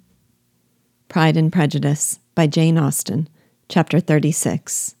Pride and Prejudice by Jane Austen, Chapter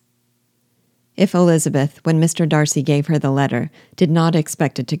 36. If Elizabeth, when Mr. Darcy gave her the letter, did not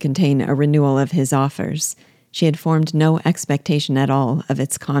expect it to contain a renewal of his offers, she had formed no expectation at all of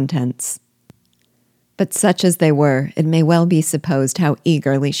its contents. But such as they were, it may well be supposed how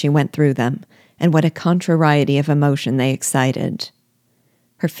eagerly she went through them, and what a contrariety of emotion they excited.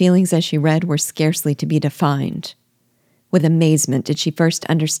 Her feelings as she read were scarcely to be defined. With amazement did she first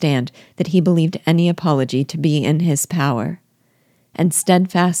understand that he believed any apology to be in his power, and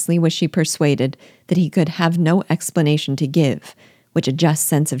steadfastly was she persuaded that he could have no explanation to give, which a just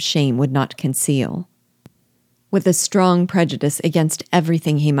sense of shame would not conceal. With a strong prejudice against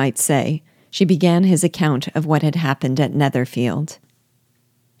everything he might say, she began his account of what had happened at Netherfield.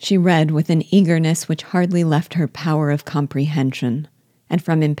 She read with an eagerness which hardly left her power of comprehension, and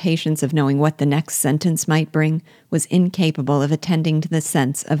from impatience of knowing what the next sentence might bring, was incapable of attending to the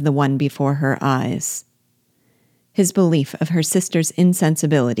sense of the one before her eyes. His belief of her sister's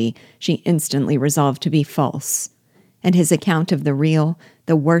insensibility she instantly resolved to be false, and his account of the real,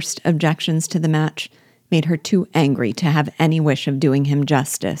 the worst objections to the match, made her too angry to have any wish of doing him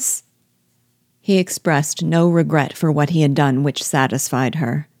justice. He expressed no regret for what he had done which satisfied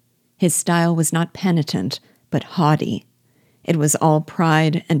her. His style was not penitent, but haughty. It was all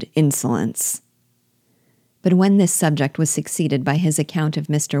pride and insolence. But when this subject was succeeded by his account of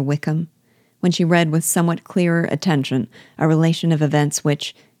Mr. Wickham, when she read with somewhat clearer attention a relation of events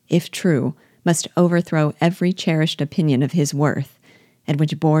which, if true, must overthrow every cherished opinion of his worth, and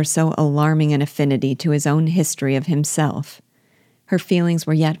which bore so alarming an affinity to his own history of himself, her feelings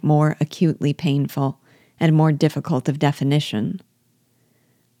were yet more acutely painful and more difficult of definition.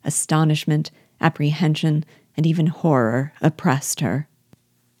 Astonishment, apprehension, and even horror oppressed her.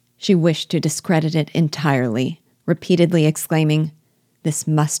 She wished to discredit it entirely, repeatedly exclaiming, "This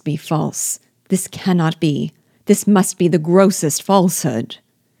must be false. This cannot be. This must be the grossest falsehood."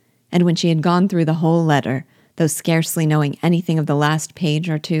 And when she had gone through the whole letter, though scarcely knowing anything of the last page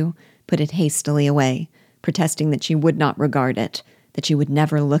or two, put it hastily away, protesting that she would not regard it, that she would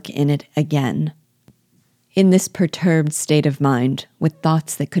never look in it again. In this perturbed state of mind, with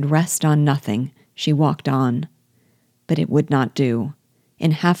thoughts that could rest on nothing, she walked on. But it would not do.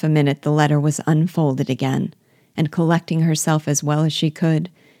 In half a minute the letter was unfolded again, and collecting herself as well as she could,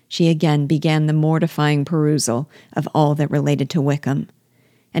 she again began the mortifying perusal of all that related to Wickham,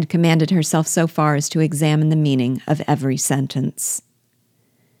 and commanded herself so far as to examine the meaning of every sentence.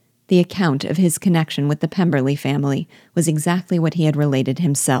 The account of his connection with the Pemberley family was exactly what he had related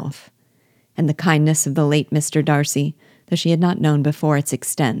himself, and the kindness of the late Mr. Darcy, though she had not known before its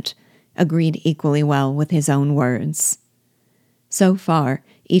extent, agreed equally well with his own words. So far,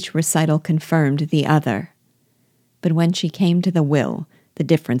 each recital confirmed the other. But when she came to the will, the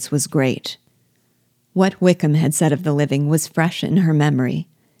difference was great. What Wickham had said of the living was fresh in her memory,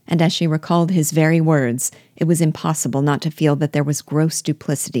 and as she recalled his very words, it was impossible not to feel that there was gross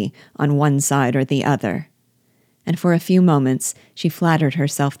duplicity on one side or the other. And for a few moments she flattered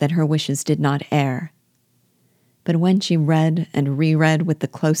herself that her wishes did not err. But when she read and reread with the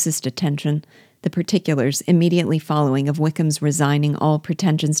closest attention the particulars immediately following of Wickham's resigning all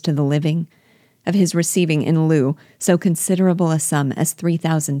pretensions to the living, of his receiving in lieu so considerable a sum as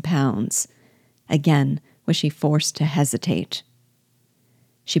 £3,000, again was she forced to hesitate.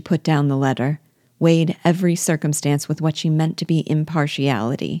 She put down the letter, weighed every circumstance with what she meant to be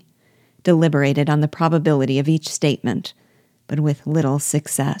impartiality, deliberated on the probability of each statement, but with little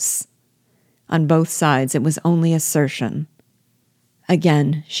success. On both sides it was only assertion.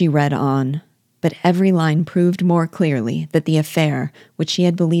 Again she read on, but every line proved more clearly that the affair, which she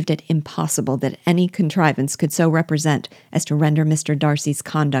had believed it impossible that any contrivance could so represent as to render Mr. Darcy's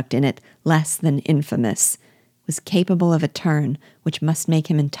conduct in it less than infamous, was capable of a turn which must make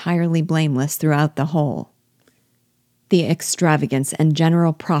him entirely blameless throughout the whole. The extravagance and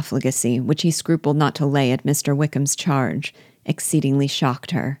general profligacy which he scrupled not to lay at Mr. Wickham's charge exceedingly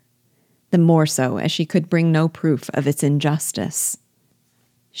shocked her, the more so as she could bring no proof of its injustice.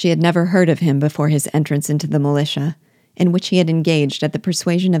 She had never heard of him before his entrance into the militia, in which he had engaged at the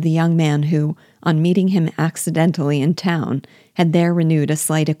persuasion of the young man who, on meeting him accidentally in town, had there renewed a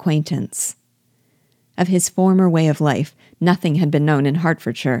slight acquaintance. Of his former way of life, nothing had been known in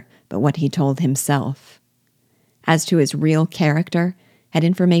Hertfordshire but what he told himself. As to his real character, had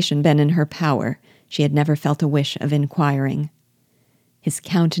information been in her power, she had never felt a wish of inquiring. His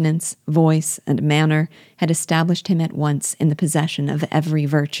countenance, voice, and manner had established him at once in the possession of every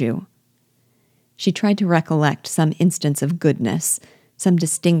virtue. She tried to recollect some instance of goodness, some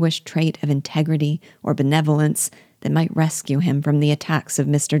distinguished trait of integrity or benevolence that might rescue him from the attacks of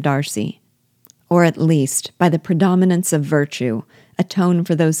Mr. Darcy. or at least, by the predominance of virtue, atone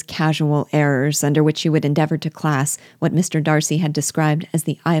for those casual errors under which she would endeavor to class what Mr. Darcy had described as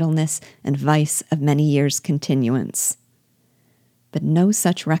the idleness and vice of many years' continuance. But no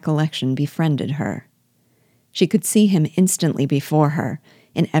such recollection befriended her. She could see him instantly before her,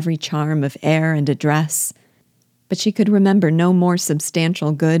 in every charm of air and address, but she could remember no more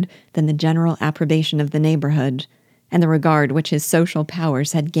substantial good than the general approbation of the neighborhood, and the regard which his social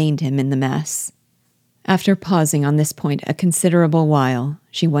powers had gained him in the mess. After pausing on this point a considerable while,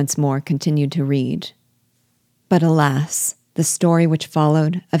 she once more continued to read. But alas, the story which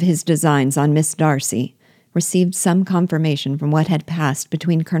followed of his designs on Miss Darcy received some confirmation from what had passed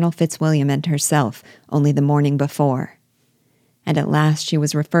between Colonel Fitzwilliam and herself only the morning before. And at last she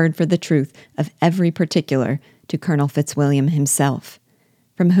was referred for the truth of every particular to Colonel Fitzwilliam himself,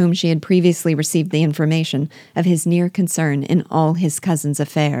 from whom she had previously received the information of his near concern in all his cousin's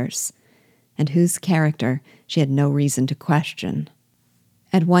affairs, and whose character she had no reason to question.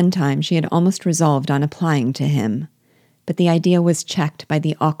 At one time she had almost resolved on applying to him, but the idea was checked by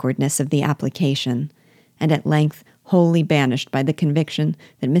the awkwardness of the application, and at length wholly banished by the conviction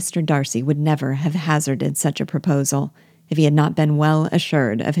that Mr. Darcy would never have hazarded such a proposal if he had not been well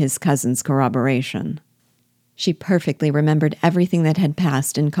assured of his cousin's corroboration. She perfectly remembered everything that had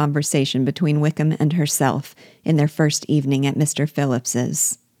passed in conversation between Wickham and herself in their first evening at Mr.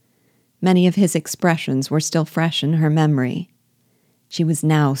 Phillips's. Many of his expressions were still fresh in her memory. She was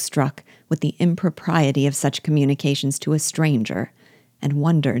now struck with the impropriety of such communications to a stranger, and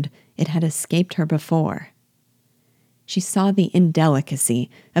wondered it had escaped her before. She saw the indelicacy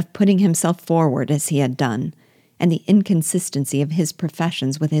of putting himself forward as he had done, and the inconsistency of his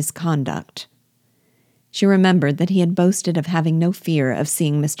professions with his conduct. She remembered that he had boasted of having no fear of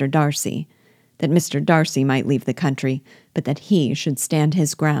seeing Mr. Darcy, that Mr. Darcy might leave the country, but that he should stand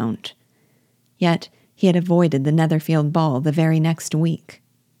his ground. Yet he had avoided the Netherfield ball the very next week.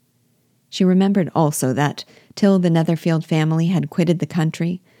 She remembered also that, till the Netherfield family had quitted the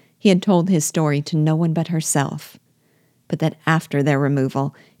country, he had told his story to no one but herself, but that after their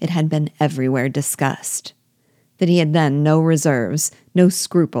removal it had been everywhere discussed, that he had then no reserves, no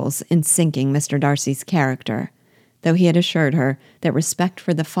scruples in sinking Mr. Darcy's character, though he had assured her that respect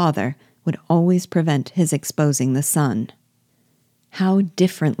for the father would always prevent his exposing the son. How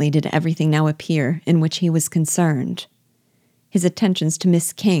differently did everything now appear in which he was concerned. His attentions to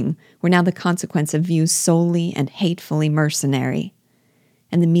Miss King were now the consequence of views solely and hatefully mercenary,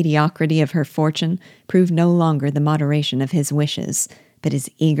 and the mediocrity of her fortune proved no longer the moderation of his wishes, but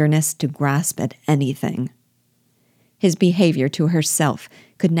his eagerness to grasp at anything. His behavior to herself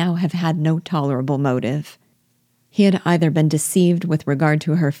could now have had no tolerable motive. He had either been deceived with regard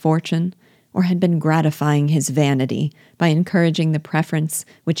to her fortune, or had been gratifying his vanity by encouraging the preference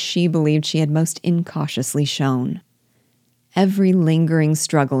which she believed she had most incautiously shown. Every lingering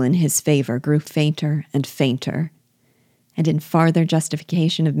struggle in his favor grew fainter and fainter, and in farther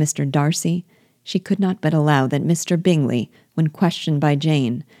justification of Mr. Darcy, she could not but allow that Mr. Bingley, when questioned by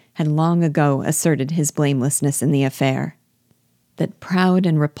Jane, had long ago asserted his blamelessness in the affair. That proud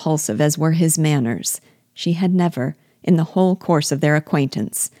and repulsive as were his manners, she had never, in the whole course of their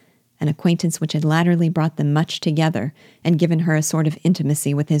acquaintance, an acquaintance which had latterly brought them much together and given her a sort of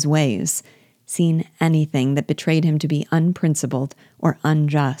intimacy with his ways, seen anything that betrayed him to be unprincipled or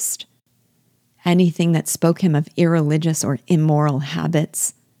unjust, anything that spoke him of irreligious or immoral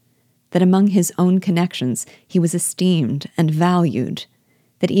habits, that among his own connections he was esteemed and valued,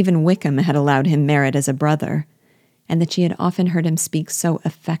 that even Wickham had allowed him merit as a brother, and that she had often heard him speak so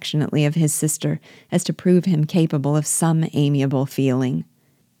affectionately of his sister as to prove him capable of some amiable feeling,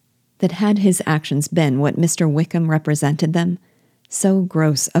 that had his actions been what Mr. Wickham represented them, so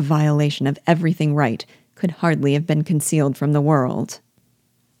gross a violation of everything right could hardly have been concealed from the world,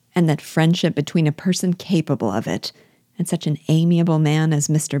 and that friendship between a person capable of it and such an amiable man as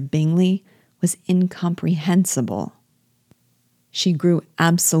Mr. Bingley was incomprehensible. She grew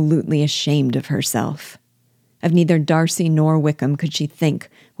absolutely ashamed of herself. Of neither Darcy nor Wickham could she think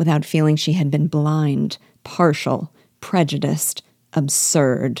without feeling she had been blind, partial, prejudiced,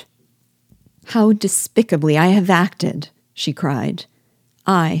 absurd. "How despicably I have acted," she cried.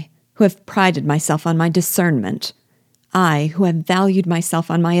 "I, who have prided myself on my discernment. I, who have valued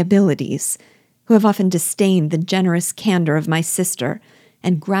myself on my abilities, who have often disdained the generous candor of my sister,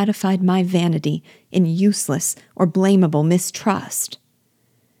 and gratified my vanity in useless or blamable mistrust.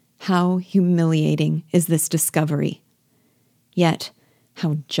 How humiliating is this discovery! Yet,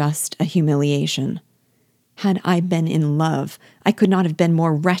 how just a humiliation! Had I been in love, I could not have been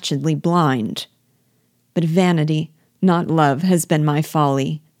more wretchedly blind. But vanity, not love, has been my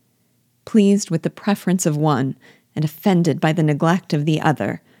folly. pleased with the preference of one and offended by the neglect of the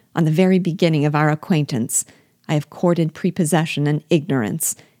other. On the very beginning of our acquaintance, I have courted prepossession and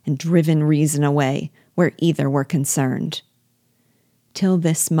ignorance and driven reason away where either were concerned. Till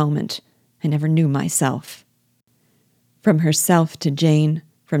this moment, I never knew myself. From herself to Jane,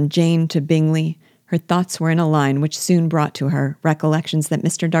 from Jane to Bingley, her thoughts were in a line which soon brought to her recollections that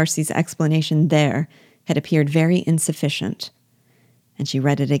Mr. Darcy's explanation there had appeared very insufficient, and she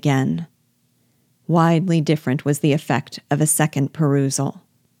read it again. Widely different was the effect of a second perusal.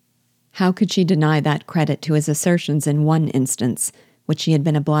 How could she deny that credit to his assertions in one instance, which she had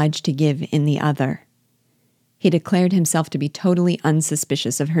been obliged to give in the other? He declared himself to be totally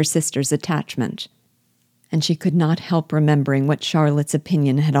unsuspicious of her sister's attachment, and she could not help remembering what Charlotte's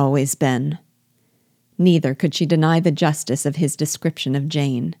opinion had always been. Neither could she deny the justice of his description of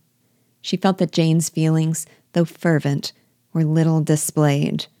Jane. She felt that Jane's feelings, though fervent, were little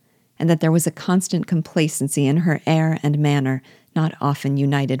displayed, and that there was a constant complacency in her air and manner not often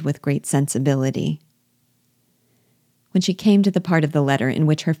united with great sensibility. When she came to the part of the letter in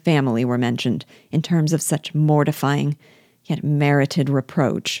which her family were mentioned in terms of such mortifying, yet merited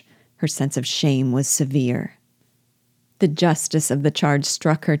reproach, her sense of shame was severe. The justice of the charge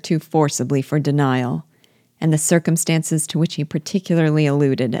struck her too forcibly for denial, and the circumstances to which he particularly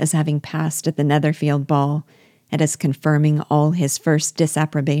alluded as having passed at the Netherfield ball, and as confirming all his first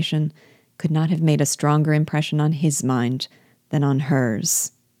disapprobation, could not have made a stronger impression on his mind than on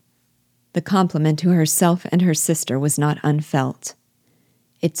hers. The compliment to herself and her sister was not unfelt.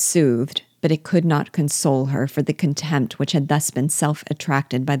 It soothed, but it could not console her for the contempt which had thus been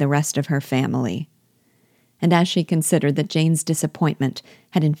self-attracted by the rest of her family. And as she considered that Jane's disappointment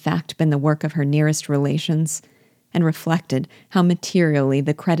had in fact been the work of her nearest relations, and reflected how materially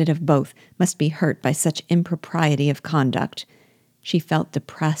the credit of both must be hurt by such impropriety of conduct, she felt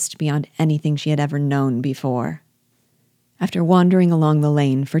depressed beyond anything she had ever known before. After wandering along the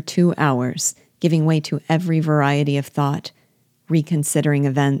lane for 2 hours, giving way to every variety of thought, reconsidering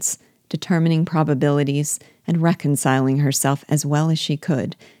events, determining probabilities, and reconciling herself as well as she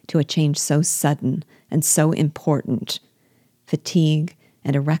could to a change so sudden and so important, fatigue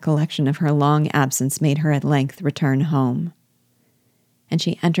and a recollection of her long absence made her at length return home. And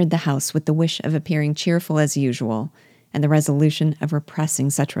she entered the house with the wish of appearing cheerful as usual, and the resolution of repressing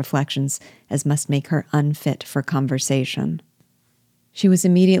such reflections as must make her unfit for conversation. She was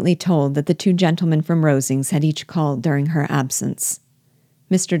immediately told that the 2 gentlemen from Rosings had each called during her absence.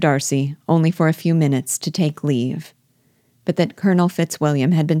 Mr. Darcy only for a few minutes to take leave, but that Colonel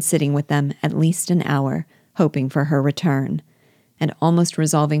Fitzwilliam had been sitting with them at least an hour, hoping for her return, and almost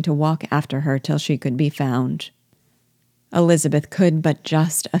resolving to walk after her till she could be found. Elizabeth could but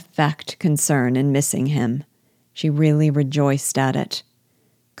just affect concern in missing him. She really rejoiced at it.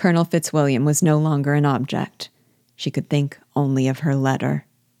 Colonel Fitzwilliam was no longer an object. She could think only of her letter.